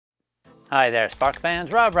Hi there, Spark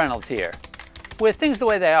fans. Rob Reynolds here. With things the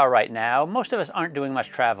way they are right now, most of us aren't doing much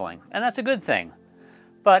traveling, and that's a good thing.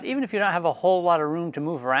 But even if you don't have a whole lot of room to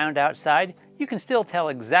move around outside, you can still tell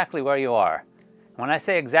exactly where you are. When I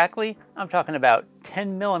say exactly, I'm talking about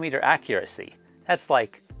 10mm accuracy. That's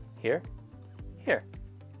like here, here,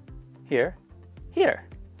 here, here.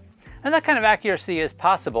 And that kind of accuracy is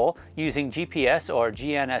possible using GPS or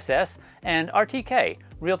GNSS and RTK,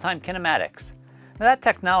 Real Time Kinematics. Now, that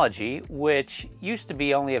technology, which used to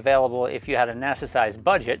be only available if you had a NASA-sized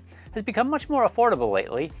budget, has become much more affordable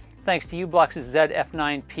lately thanks to u-blox's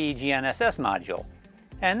ZF9P GNSS module.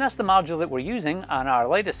 And that's the module that we're using on our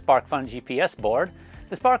latest SparkFun GPS board,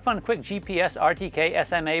 the SparkFun Qwiic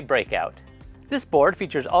GPS-RTK-SMA Breakout. This board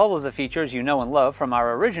features all of the features you know and love from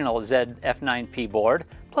our original ZF9P board,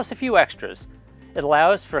 plus a few extras. It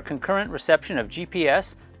allows for concurrent reception of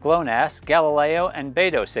GPS, GLONASS, Galileo, and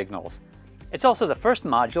Beidou signals. It's also the first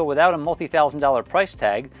module without a multi-thousand-dollar price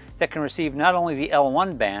tag that can receive not only the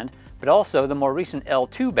L1 band, but also the more recent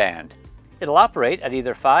L2 band. It'll operate at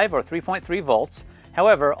either 5 or 3.3 volts.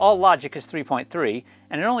 However, all logic is 3.3,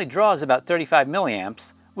 and it only draws about 35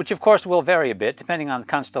 milliamps, which of course will vary a bit depending on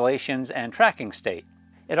constellations and tracking state.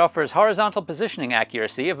 It offers horizontal positioning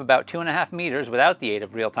accuracy of about 2.5 meters without the aid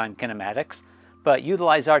of real-time kinematics, but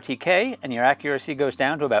utilize RTK and your accuracy goes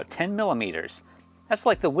down to about 10 millimeters. That's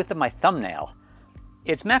like the width of my thumbnail.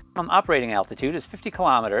 Its maximum operating altitude is 50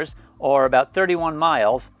 kilometers, or about 31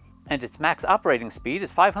 miles, and its max operating speed is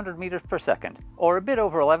 500 meters per second, or a bit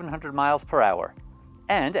over 1100 miles per hour.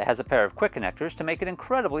 And it has a pair of quick connectors to make it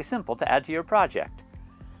incredibly simple to add to your project.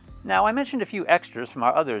 Now, I mentioned a few extras from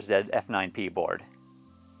our other ZF9P board.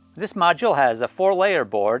 This module has a 4-layer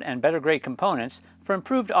board and better grade components for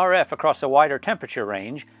improved RF across a wider temperature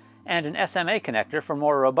range, and an SMA connector for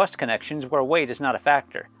more robust connections where weight is not a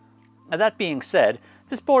factor. Now, that being said,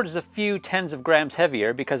 this board is a few tens of grams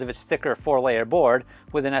heavier because of its thicker 4-layer board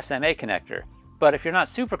with an SMA connector. But if you're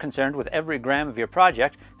not super concerned with every gram of your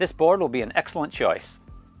project, this board will be an excellent choice.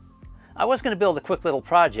 I was going to build a quick little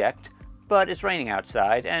project, but it's raining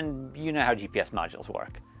outside, and you know how GPS modules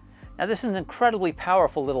work. Now, this is an incredibly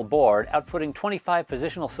powerful little board, outputting 25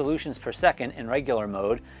 positional solutions per second in regular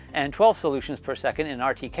mode and 12 solutions per second in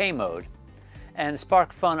RTK mode. And the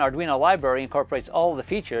SparkFun Arduino library incorporates all of the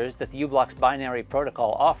features that the u-blox binary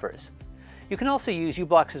protocol offers. You can also use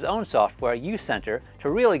u-blox's own software, uCenter, to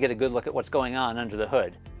really get a good look at what's going on under the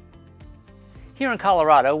hood. Here in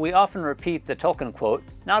Colorado, we often repeat the Tolkien quote,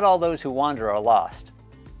 "Not all those who wander are lost."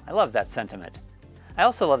 I love that sentiment. I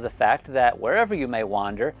also love the fact that wherever you may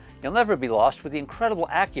wander, you'll never be lost with the incredible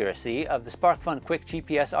accuracy of the SparkFun Qwiic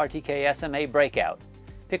GPS-RTK-SMA Breakout.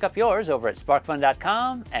 Pick up yours over at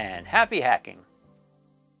sparkfun.com, and happy hacking!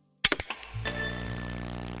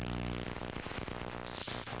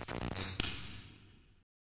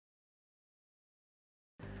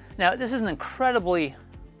 Now, this is an incredibly...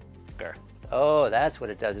 Oh, that's what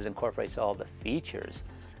it does. It incorporates all the features.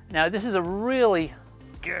 Now, this is a really...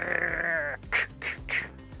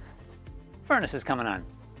 Furnace is coming on.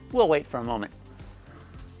 We'll wait for a moment.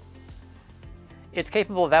 It's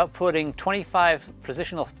capable of outputting 25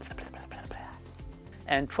 positional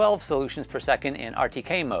and 12 solutions per second in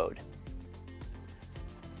RTK mode.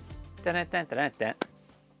 Dun -dun -dun -dun -dun.